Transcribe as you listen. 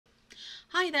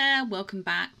Hi there, welcome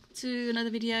back to another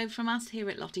video from us here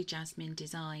at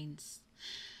Lottiejasminedesigns.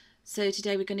 So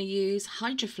today we're going to use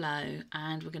Hydroflow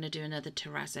and we're going to do another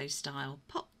Terrazzo style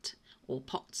pot or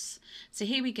pots. So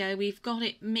here we go, we've got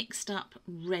it mixed up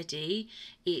ready.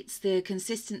 It's the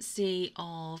consistency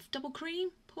of double cream,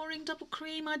 pouring double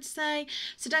cream I'd say.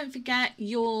 So don't forget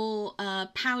your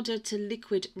powder to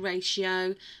liquid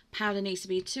ratio. Powder needs to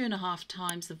be 2.5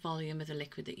 times the volume of the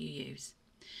liquid that you use.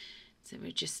 So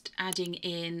we're just adding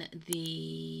in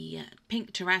the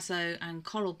pink terrazzo and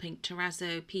coral pink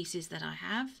terrazzo pieces that I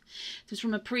have. This is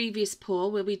from a previous pour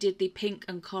where we did the pink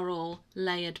and coral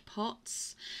layered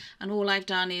pots. And all I've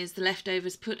done is the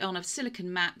leftovers put on a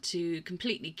silicone mat to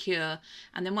completely cure.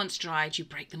 And then once dried, you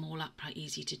break them all up, quite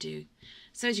easy to do.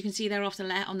 So as you can see there off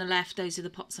on the left, those are the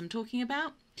pots I'm talking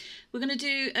about. We're going to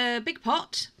do a big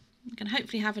pot. You can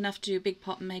hopefully have enough to do a big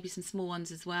pot and maybe some small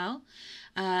ones as well.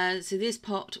 So this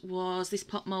pot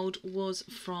mould was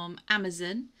from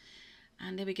Amazon.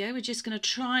 And there we go. We're just going to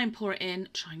try and pour it in,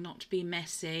 trying not to be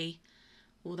messy.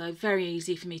 Although very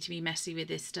easy for me to be messy with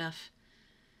this stuff.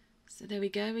 So there we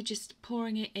go. We're just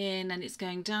pouring it in and it's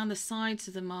going down the sides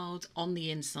of the mould on the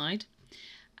inside.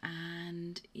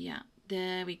 And yeah,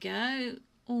 there we go.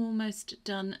 Almost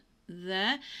done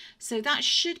there. So that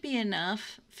should be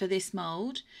enough for this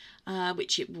mould,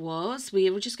 which it was. We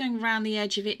were just going around the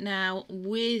edge of it now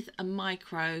with a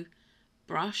micro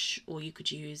brush, or you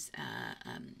could use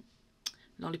a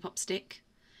lollipop stick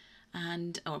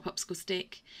or a popsicle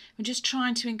stick. We're just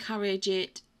trying to encourage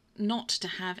it not to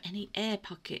have any air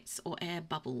pockets or air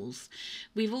bubbles.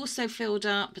 We've also filled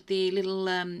up the little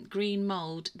green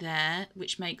mould there,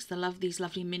 which makes these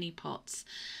lovely mini pots,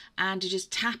 and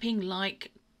just tapping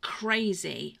like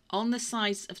crazy on the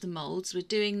sides of the moulds. We're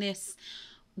doing this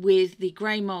with the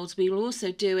grey moulds. We will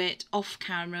also do it off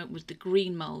camera with the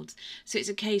green moulds. So it's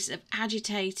a case of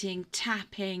agitating,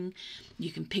 tapping.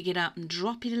 You can pick it up and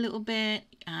drop it a little bit.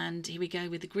 And here we go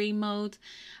with the green mould.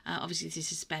 Obviously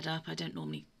this is sped up. I don't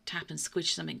normally tap and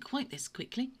squish something quite this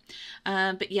quickly.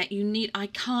 But yeah, I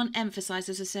can't emphasize,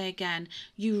 as I say again,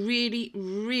 you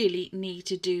really need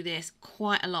to do this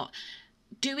quite a lot.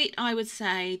 Do it, I would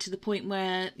say, to the point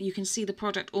where you can see the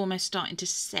product almost starting to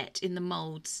set in the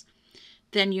moulds.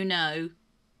 Then you know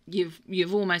you'll be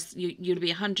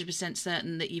 100%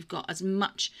 certain that you've got as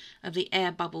much of the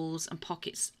air bubbles and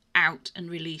pockets out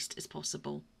and released as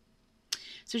possible.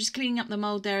 So just cleaning up the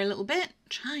mould there a little bit,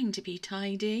 trying to be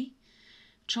tidy.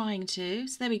 So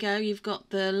there we go. You've got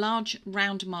the large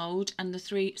round mould and the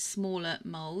 3 smaller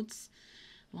moulds.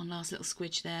 One last little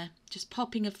squidge there. Just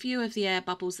popping a few of the air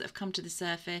bubbles that have come to the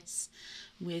surface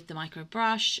with the micro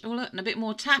brush. Oh look, and a bit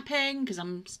more tapping because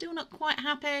I'm still not quite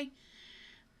happy.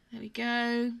 There we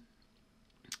go.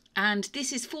 And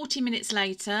this is 40 minutes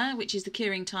later, which is the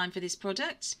curing time for this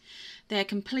product. They're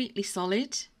completely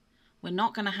solid. We're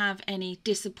not going to have any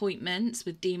disappointments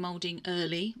with demoulding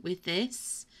early with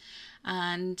this.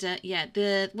 And yeah,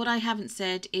 what I haven't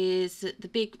said is that the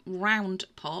big round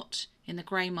pot in the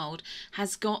grey mould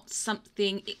has got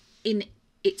something in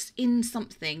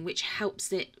something which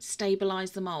helps it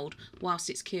stabilise the mould whilst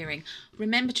it's curing.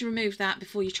 Remember to remove that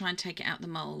before you try and take it out the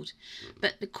mould.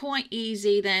 But they're quite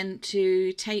easy then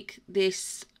to take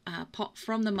this pot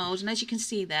from the mould, and as you can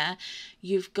see there,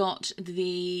 you've got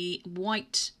the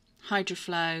white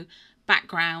Hydroflow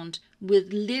background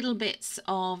with little bits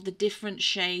of the different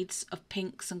shades of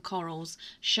pinks and corals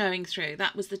showing through.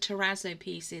 That was the terrazzo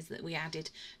pieces that we added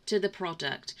to the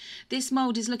product. This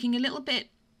mould is looking a little bit,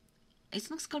 it's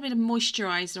got a bit of moisture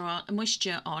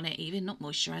on it even, not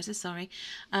moisturiser, sorry.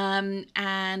 And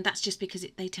that's just because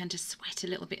they tend to sweat a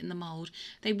little bit in the mould.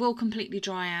 They will completely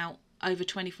dry out over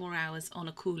 24 hours on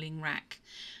a cooling rack.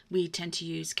 We tend to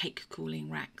use cake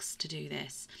cooling racks to do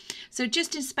this. So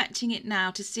just inspecting it now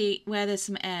to see where there's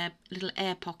some little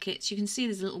air pockets. You can see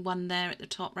there's a little one there at the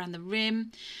top around the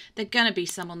rim. There are going to be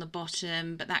some on the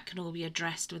bottom, but that can all be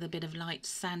addressed with a bit of light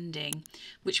sanding,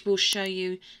 which we'll show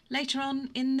you later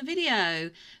on in the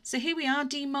video. So here we are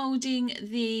demoulding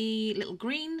the little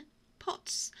green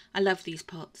pots. I love these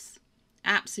pots.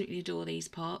 Absolutely adore these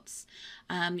pots.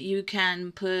 You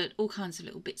can put all kinds of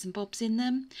little bits and bobs in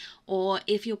them, or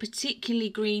if you're particularly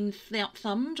green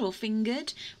thumbed or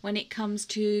fingered when it comes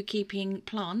to keeping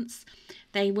plants,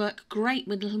 they work great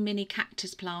with little mini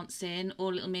cactus plants in,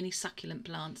 or little mini succulent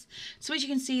plants. So as you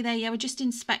can see there, yeah, we're just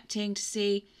inspecting to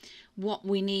see what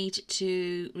we need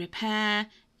to repair,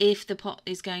 if the pot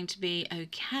is going to be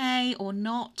okay or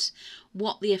not,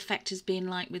 what the effect has been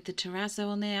like with the terrazzo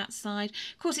on the outside.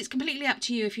 Of course, it's completely up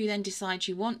to you if you then decide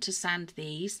you want to sand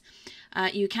these.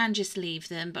 You can just leave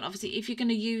them, but obviously if you're going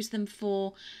to use them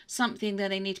for something that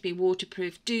they need to be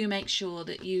waterproof, do make sure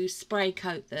that you spray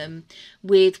coat them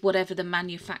with whatever the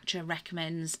manufacturer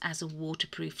recommends as a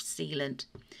waterproof sealant.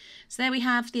 So there we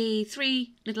have the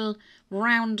 3 little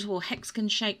round or hexagon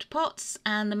shaped pots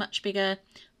and the much bigger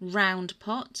round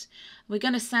pot. We're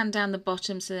going to sand down the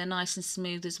bottom so they're nice and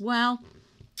smooth as well.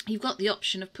 You've got the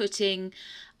option of putting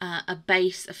a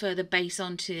further base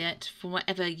onto it for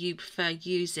whatever you prefer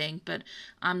using, but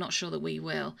I'm not sure that we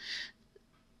will.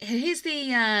 Here's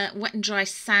the wet and dry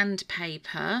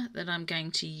sandpaper that I'm going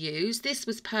to use. This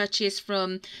was purchased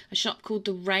from a shop called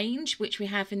The Range, which we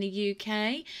have in the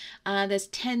UK. There's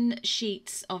 10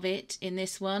 sheets of it in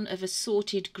this one of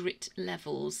assorted grit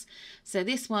levels. So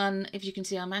this one, if you can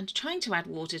see, I'm trying to add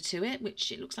water to it,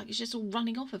 which it looks like it's just all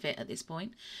running off of it at this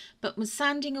point. But was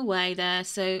sanding away there,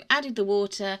 so added the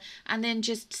water and then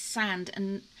just sand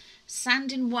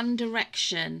in one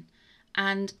direction.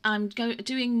 And I'm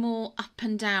doing more up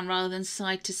and down rather than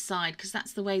side to side, because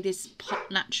that's the way this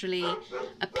pot naturally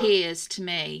appears to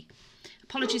me.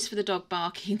 Apologies for the dog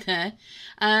barking there.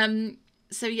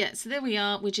 So there we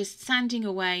are. We're just sanding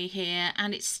away here,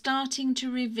 and it's starting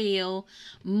to reveal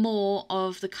more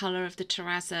of the colour of the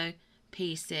terrazzo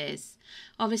pieces.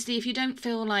 Obviously, if you don't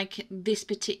feel like this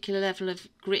particular level of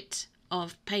grit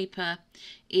of paper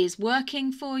is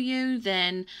working for you,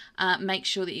 then make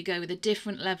sure that you go with a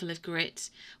different level of grit,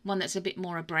 one that's a bit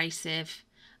more abrasive.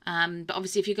 But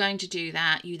obviously if you're going to do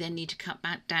that, you then need to cut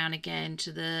back down again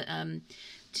to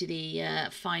the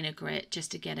finer grit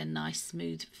just to get a nice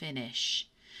smooth finish.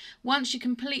 Once you're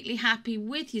completely happy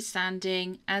with your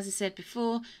sanding, as I said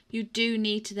before, you do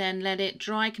need to then let it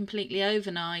dry completely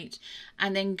overnight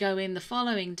and then go in the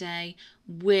following day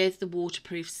with the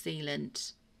waterproof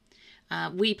sealant.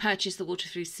 We purchased the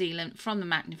waterproof sealant from the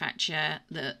manufacturer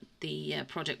that the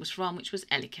product was from, which was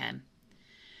Elichem.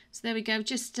 So there we go,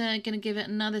 just going to give it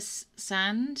another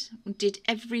sand. We did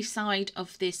every side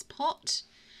of this pot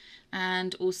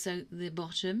and also the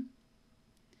bottom.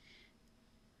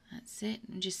 That's it.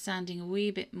 I'm just sanding a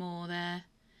wee bit more there.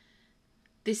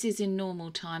 This is in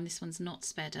normal time, this one's not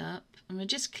sped up. And we're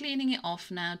just cleaning it off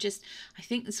now. I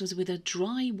think this was with a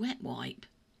dry wet wipe.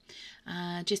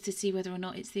 Just to see whether or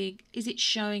not is it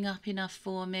showing up enough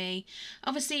for me.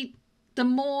 Obviously, the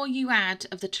more you add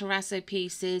of the terrazzo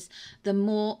pieces, the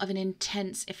more of an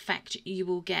intense effect you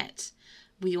will get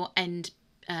with your end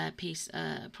piece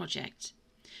project.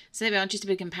 So there we are, just a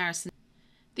big comparison.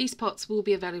 These pots will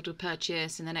be available to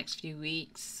purchase in the next few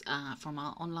weeks from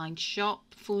our online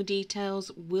shop. Full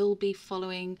details will be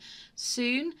following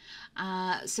soon.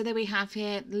 So there we have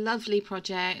here, lovely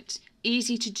project,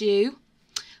 easy to do.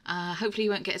 Hopefully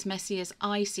you won't get as messy as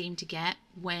I seem to get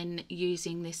when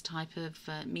using this type of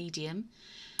medium,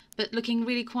 but looking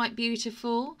really quite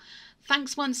beautiful.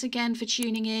 Thanks once again for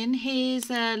tuning in. Here's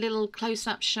a little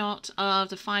close-up shot of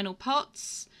the final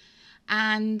pots,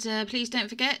 and please don't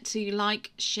forget to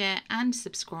like, share and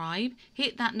subscribe.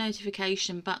 Hit that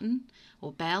notification button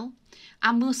or bell,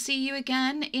 and we'll see you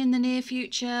again in the near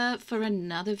future for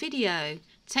another video.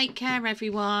 Take care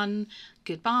everyone.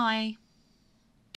 Goodbye.